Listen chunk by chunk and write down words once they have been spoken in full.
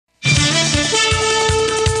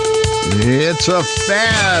It's a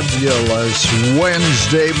fabulous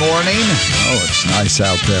Wednesday morning. Oh, it's nice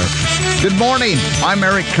out there. Good morning. I'm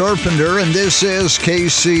Eric Carpenter, and this is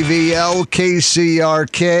KCVL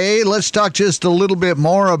KCRK. Let's talk just a little bit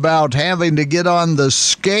more about having to get on the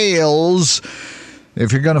scales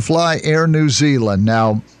if you're going to fly Air New Zealand.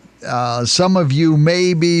 Now, some of you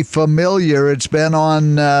may be familiar. It's been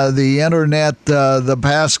on the internet the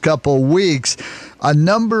past couple weeks. A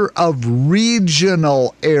number of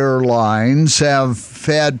regional airlines have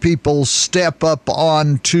had people step up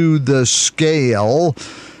onto the scale.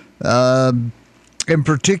 In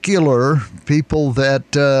particular, people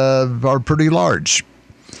that are pretty large.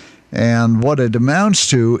 And what it amounts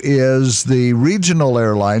to is the regional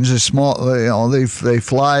airlines, they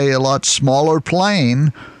fly a lot smaller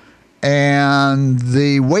plane, and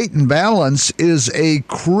the weight and balance is a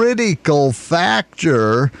critical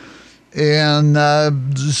factor in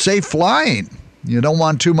safe flying. You don't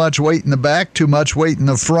want too much weight in the back, too much weight in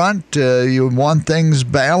the front. You want things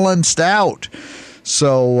balanced out.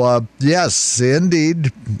 So, yes,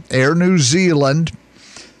 indeed, Air New Zealand,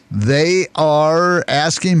 they are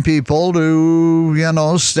asking people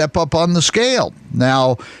to, step up on the scale.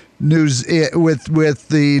 Now, with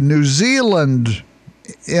the New Zealand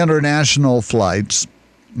international flights,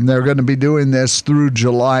 they're going to be doing this through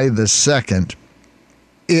July the 2nd.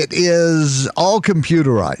 It is all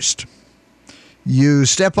computerized. You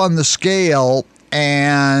step on the scale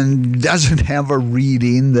and doesn't have a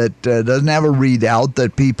reading doesn't have a readout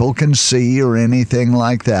that people can see or anything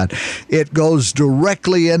like that. It goes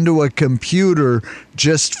directly into a computer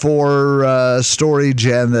just for storage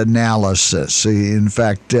and analysis. In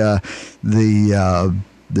fact, the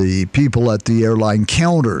people at the airline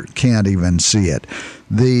counter can't even see it.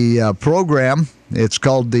 The program, it's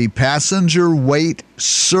called the Passenger Weight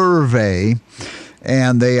Survey,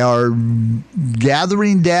 and they are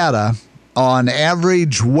gathering data on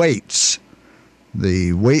average weights,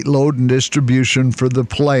 the weight, load, and distribution for the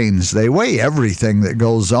planes. They weigh everything that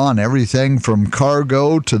goes on, everything from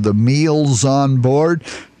cargo to the meals on board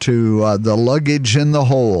to the luggage in the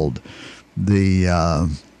hold. The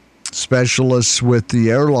specialists with the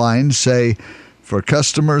airline say, for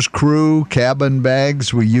customers, crew, cabin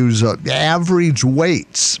bags, we use average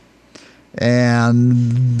weights.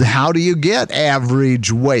 And how do you get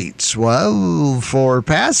average weights? Well, for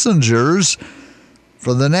passengers,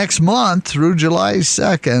 for the next month through July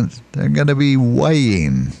 2nd, they're going to be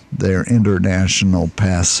weighing their international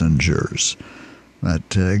passengers.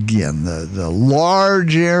 But again, the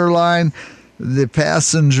large airline, the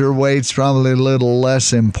passenger weight's probably a little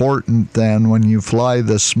less important than when you fly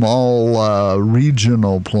the small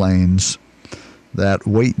regional planes. That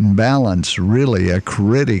weight and balance, really a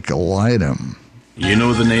critical item. You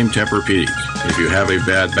know the name Tempur-Pedic. If you have a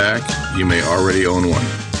bad back, you may already own one.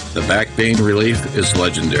 The back pain relief is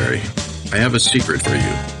legendary. I have a secret for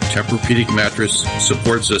you. Tempur-Pedic mattress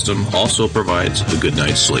support system also provides a good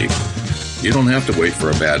night's sleep. You don't have to wait for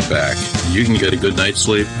a bad back. You can get a good night's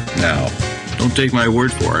sleep now. Don't take my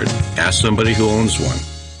word for it. Ask somebody who owns one.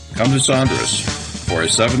 Come to Saunders for a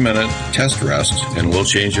 7-minute test rest, and we'll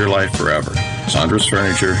change your life forever. Saunders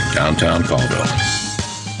Furniture, downtown Colville.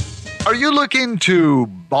 Are you looking to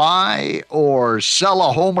buy or sell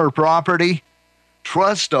a home or property?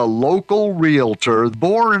 Trust a local realtor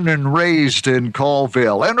born and raised in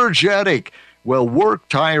Colville. Energetic, will work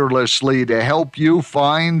tirelessly to help you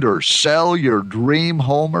find or sell your dream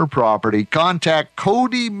home or property. Contact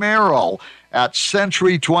Cody Merrill at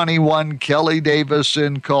Century 21 Kelly Davis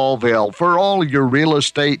in Colville for all your real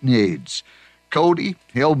estate needs. Cody,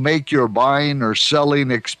 he'll make your buying or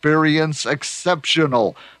selling experience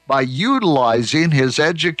exceptional by utilizing his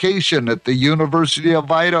education at the University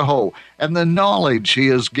of Idaho and the knowledge he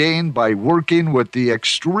has gained by working with the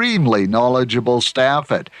extremely knowledgeable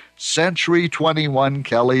staff at Century 21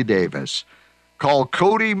 Kelly Davis. Call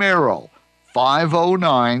Cody Merrill,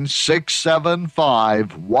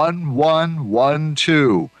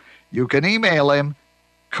 509-675-1112. You can email him,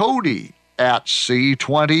 Cody at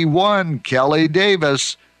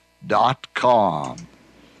c21kellydavis.com.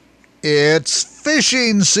 It's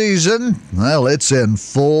fishing season. Well, it's in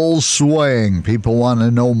full swing. People want to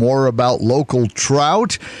know more about local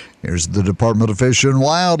trout. Here's the Department of Fish and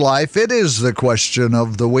Wildlife. It is the question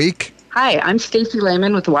of the week. Hi, I'm Stacy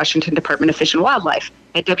Lehman with the Washington Department of Fish and Wildlife.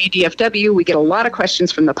 At WDFW, we get a lot of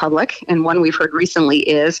questions from the public, and one we've heard recently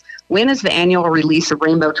is, when is the annual release of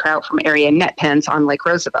rainbow trout from area net pens on Lake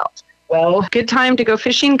Roosevelt? Well, good time to go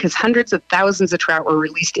fishing because hundreds of thousands of trout were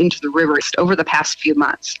released into the rivers over the past few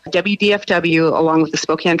months. WDFW, along with the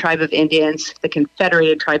Spokane Tribe of Indians, the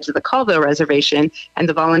Confederated Tribes of the Colville Reservation, and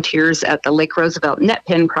the volunteers at the Lake Roosevelt Net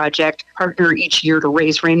Pen Project partner each year to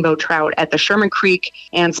raise rainbow trout at the Sherman Creek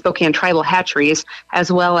and Spokane Tribal Hatcheries,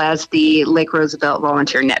 as well as the Lake Roosevelt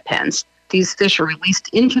Volunteer Net Pens. These fish are released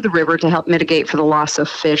into the river to help mitigate for the loss of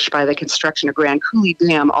fish by the construction of Grand Coulee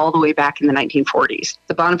Dam all the way back in the 1940s.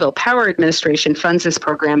 The Bonneville Power Administration funds this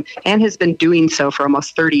program and has been doing so for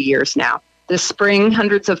almost 30 years now. This spring,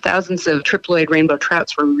 hundreds of thousands of triploid rainbow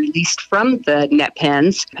trouts were released from the net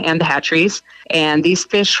pens and the hatcheries, and these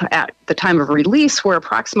fish at the time of release were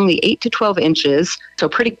approximately 8 to 12 inches, so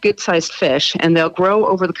pretty good-sized fish, and they'll grow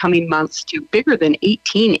over the coming months to bigger than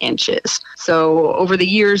 18 inches. So over the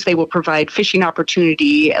years, they will provide fishing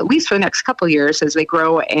opportunity, at least for the next couple of years, as they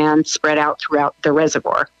grow and spread out throughout the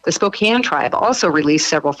reservoir. The Spokane Tribe also released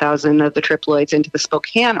several thousand of the triploids into the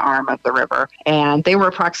Spokane arm of the river, and they were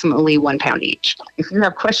approximately 1 pound each. If you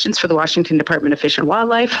have questions for the Washington Department of Fish and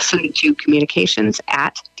Wildlife, send it to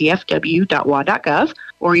communications@dfw.wa.gov,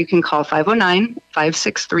 or you can call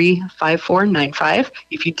 509-563-5495.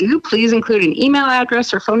 If you do, please include an email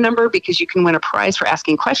address or phone number because you can win a prize for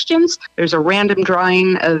asking questions. There's a random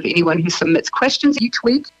drawing of anyone who submits questions each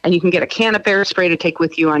week, and you can get a can of bear spray to take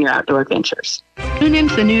with you on your outdoor adventures. Tune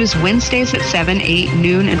into the news Wednesdays at 7, 8,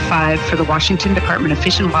 noon, and 5 for the Washington Department of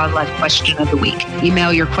Fish and Wildlife Question of the Week.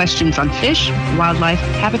 Email your questions on fish, wildlife,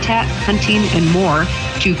 habitat, hunting, and more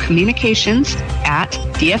to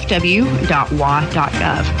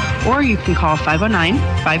communications@dfw.wa.gov. Or you can call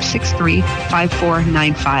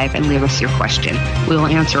 509-563-5495 and leave us your question. We'll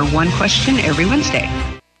answer one question every Wednesday.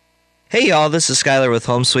 Hey y'all, this is Skylar with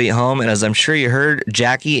Home Sweet Home, and as I'm sure you heard,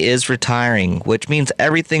 Jackie is retiring, which means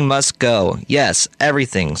everything must go. Yes,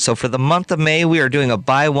 everything. So for the month of May, we are doing a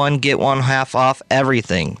buy one, get one half off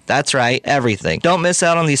everything. That's right, everything. Don't miss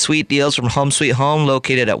out on these sweet deals from Home Sweet Home,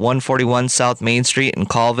 located at 141 South Main Street in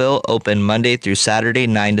Colville, open Monday through Saturday,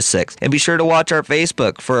 9 to 6. And be sure to watch our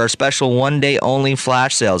Facebook for our special one-day only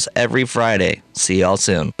flash sales every Friday. See y'all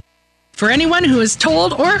soon. For anyone who has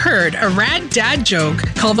told or heard a rad dad joke,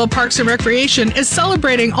 Colville Parks and Recreation is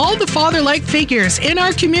celebrating all the father-like figures in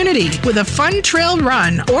our community with a fun trail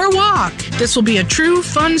run or walk. This will be a true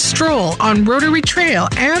fun stroll on Rotary Trail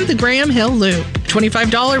and the Graham Hill Loop.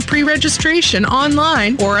 $25 pre-registration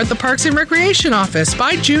online or at the Parks and Recreation office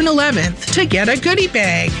by June 11th to get a goodie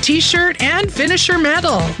bag, t-shirt, and finisher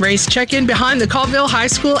medal. Race check-in behind the Colville High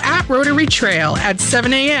School at Rotary Trail at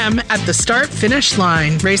 7 a.m. at the start-finish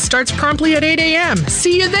line. Race starts promptly at 8 a.m.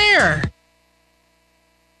 See you there.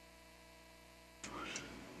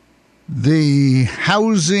 The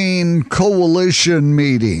Housing Coalition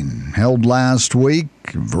meeting held last week.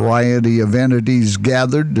 A variety of entities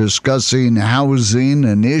gathered discussing housing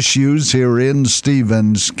and issues here in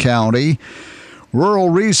Stevens County. Rural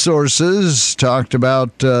Resources talked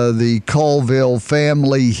about the Colville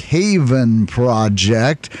Family Haven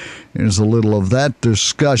Project. Here's a little of that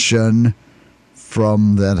discussion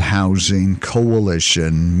from that Housing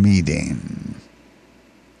Coalition meeting.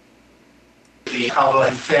 The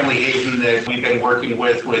Colville Family Haven that we've been working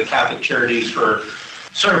with Catholic Charities for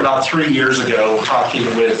started about 3 years ago, talking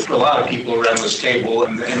with a lot of people around this table,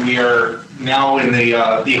 and we are now in the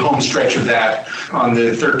home stretch of that. On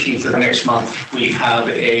the 13th of next month, we have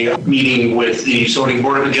a meeting with the Zoning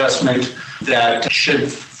Board of Adjustment that should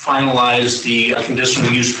finalize the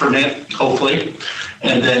conditional use permit, hopefully.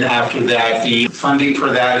 And then after that, the funding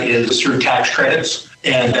for that is through tax credits.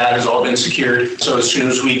 And that has all been secured. So as soon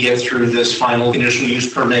as we get through this final conditional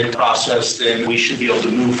use permit process, then we should be able to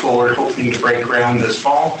move forward, hoping to break ground this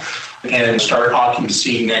fall and start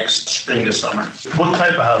occupancy next spring to summer. What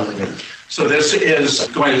type of housing is it? So this is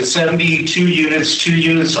going to 72 units. 2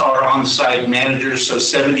 units are on-site managers, so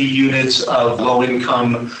 70 units of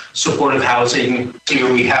low-income supportive housing. Here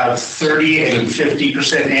we have 30 and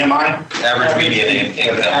 50% AMI. Average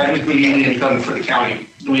median income for the county.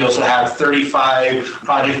 We also have 35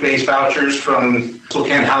 project-based vouchers from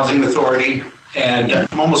Spokane Housing Authority, and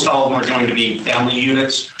almost all of them are going to be family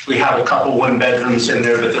units. We have a couple one-bedrooms in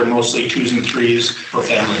there, but they're mostly 2s and 3s for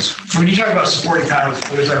families. When you talk about supporting housing,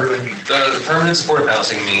 what does that really mean? The permanent supportive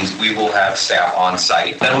housing means we will have staff on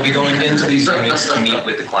site that will be going into these units to meet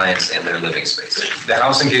with the clients in their living space. The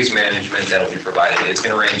housing case management that will be provided, it's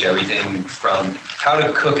going to range everything from how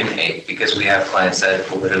to cook an egg, because we have clients that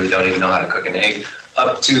literally don't even know how to cook an egg,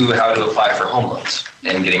 up to how to apply for home loans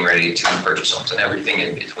and getting ready to purchase homes and everything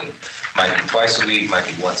in between. Might be twice a week, might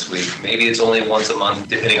be once a week, maybe it's only once a month,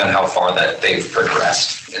 depending on how far that they've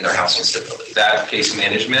progressed in their housing stability. That case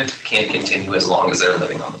management can continue as long as they're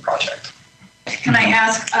living on the project. Can I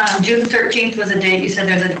ask, June 13th was the date you said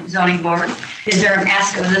there's a zoning board. Is there an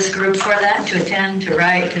ask of this group for that, to attend, to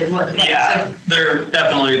write, to what? Yeah, they're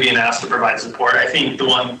definitely being asked to provide support. I think the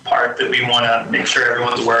one part that we want to make sure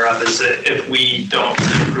everyone's aware of is that if we don't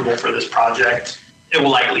get approval for this project, it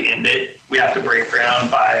will likely end it. We have to break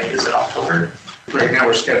ground by, is it October? Right now,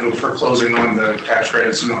 we're scheduled for closing on the tax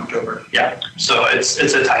credits in October. Yeah, so it's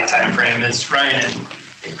a tight time frame. As Ryan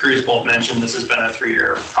and Cruz both mentioned, this has been a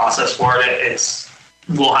 3-year process for it.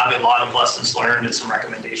 We'll have a lot of lessons learned and some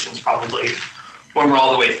recommendations probably when we're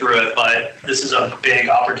all the way through it, but this is a big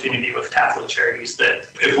opportunity with Catholic Charities that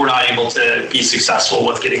if we're not able to be successful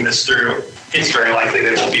with getting this through, it's very likely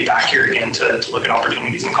that we'll be back here again to look at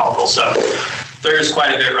opportunities in Colville. So there's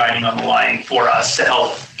quite a bit riding on the line for us to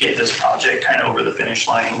help get this project kind of over the finish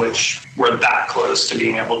line, which we're that close to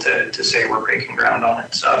being able to say we're breaking ground on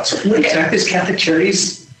it. So what exactly is Catholic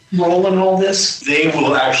Charities' role in all this? They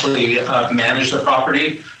will actually manage the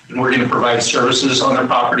property, and we're going to provide services on their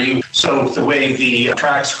property. So the way the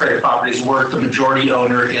tax credit properties work, the majority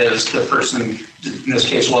owner is the person, in this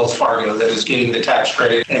case Wells Fargo, that is getting the tax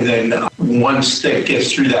credit. And then once that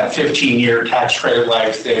gets through that 15-year tax credit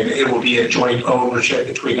life, then it will be a joint ownership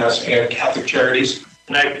between us and Catholic Charities.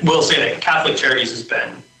 And I will say that Catholic Charities has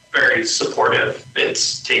been very supportive.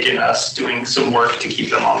 It's taken us doing some work to keep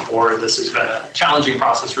them on board. This has been a challenging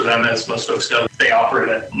process for them, as most folks know. They operate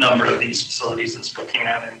a number of these facilities in Spokane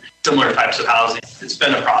and similar types of housing. It's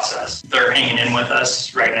been a process. They're hanging in with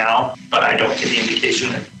us right now, but I don't get the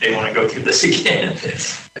indication that they want to go through this again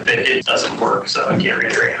if it doesn't work. So I can't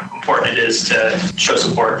reiterate how important it is to show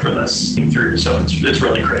support for this through. So it's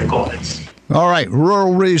really critical. All right,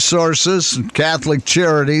 Rural Resources, Catholic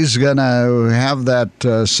Charities, going to have that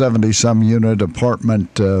 70-some unit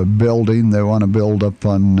apartment building. They want to build up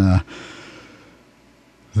on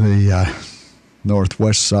the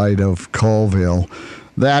northwest side of Colville.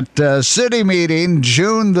 That city meeting,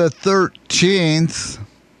 June the 13th,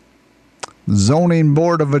 Zoning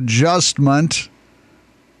Board of Adjustment,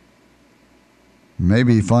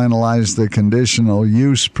 maybe finalize the conditional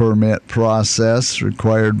use permit process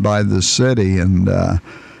required by the city, and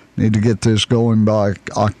need to get this going by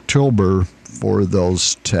October for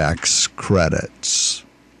those tax credits.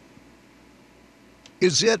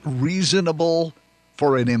 Is it reasonable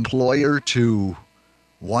for an employer to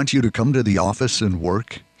want you to come to the office and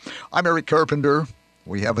work? I'm Eric Carpenter.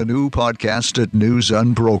 We have a new podcast at News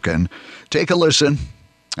Unbroken. Take a listen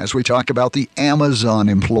as we talk about the Amazon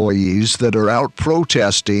employees that are out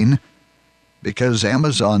protesting because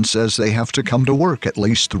Amazon says they have to come to work at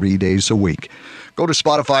least 3 days a week. Go to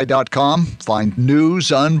Spotify.com, find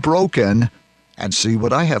News Unbroken, and see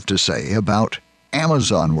what I have to say about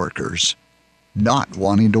Amazon workers not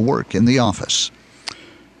wanting to work in the office.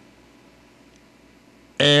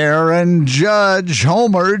 Aaron Judge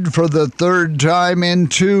homered for the third time in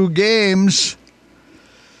 2 games.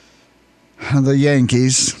 The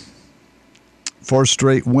Yankees, 4th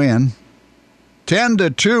straight win.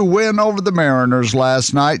 10-2 win over the Mariners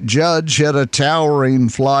last night. Judge hit a towering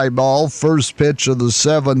fly ball, first pitch of the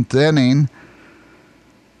 7th inning.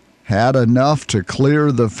 Had enough to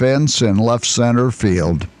clear the fence in left center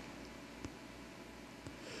field.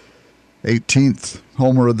 18th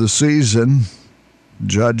homer of the season.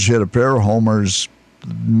 Judge hit a pair of homers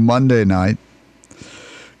Monday night.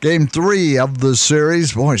 Game 3 of the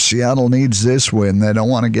series. Boy, Seattle needs this win. They don't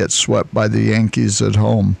want to get swept by the Yankees at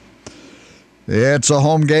home. It's a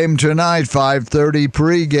home game tonight, 5:30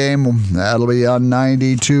 pregame. That'll be on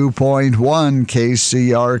 92.1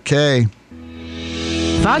 KCRK.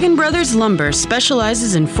 Vaughan Brothers Lumber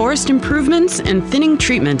specializes in forest improvements and thinning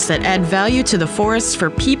treatments that add value to the forests for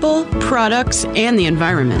people, products, and the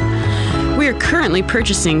environment. We are currently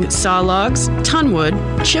purchasing saw logs, tonwood,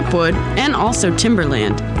 chipwood, and also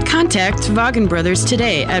timberland. Contact Vaughan Brothers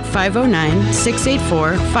today at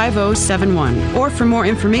 509-684-5071. Or for more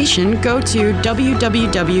information, go to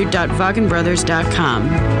www.vaughanbrothers.com.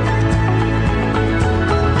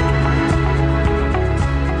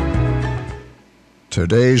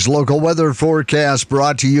 Today's local weather forecast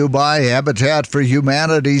brought to you by Habitat for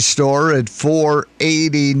Humanity store at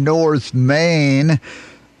 480 North Main.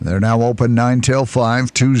 They're now open 9 till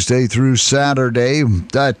 5, Tuesday through Saturday.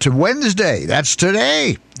 To Wednesday, that's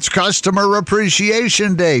today. It's Customer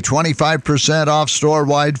Appreciation Day, 25% off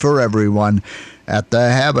store-wide for everyone at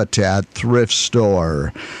the Habitat Thrift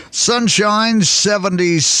Store. Sunshine,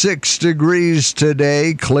 76 degrees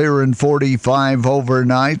today, clear and 45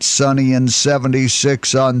 overnight, sunny and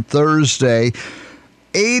 76 on Thursday.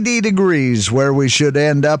 80 degrees where we should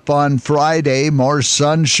end up on Friday, more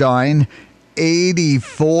sunshine.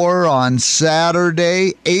 84 on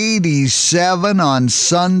Saturday, 87 on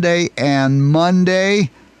Sunday and Monday.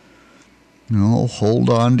 Oh, hold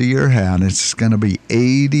on to your hat. It's going to be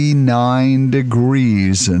 89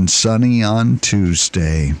 degrees and sunny on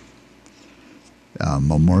Tuesday.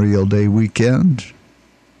 Memorial Day weekend,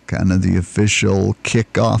 kind of the official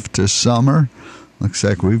kickoff to summer. Looks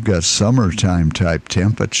like we've got summertime type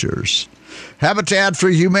temperatures. Habitat for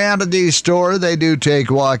Humanity store. They do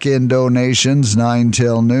take walk-in donations 9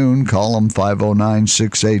 till noon. Call them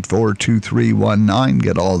 509-684-2319.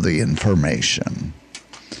 Get all the information.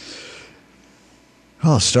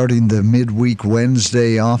 Oh, starting the midweek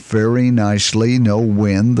Wednesday off very nicely. No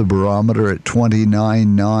wind. The barometer at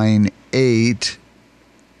 29.98.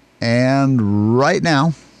 And right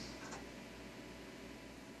now,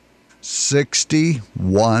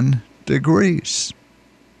 61 degrees.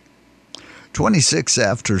 26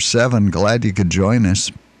 after 7. Glad you could join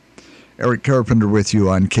us. Eric Carpenter with you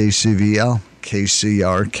on KCVL,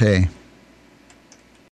 KCRK.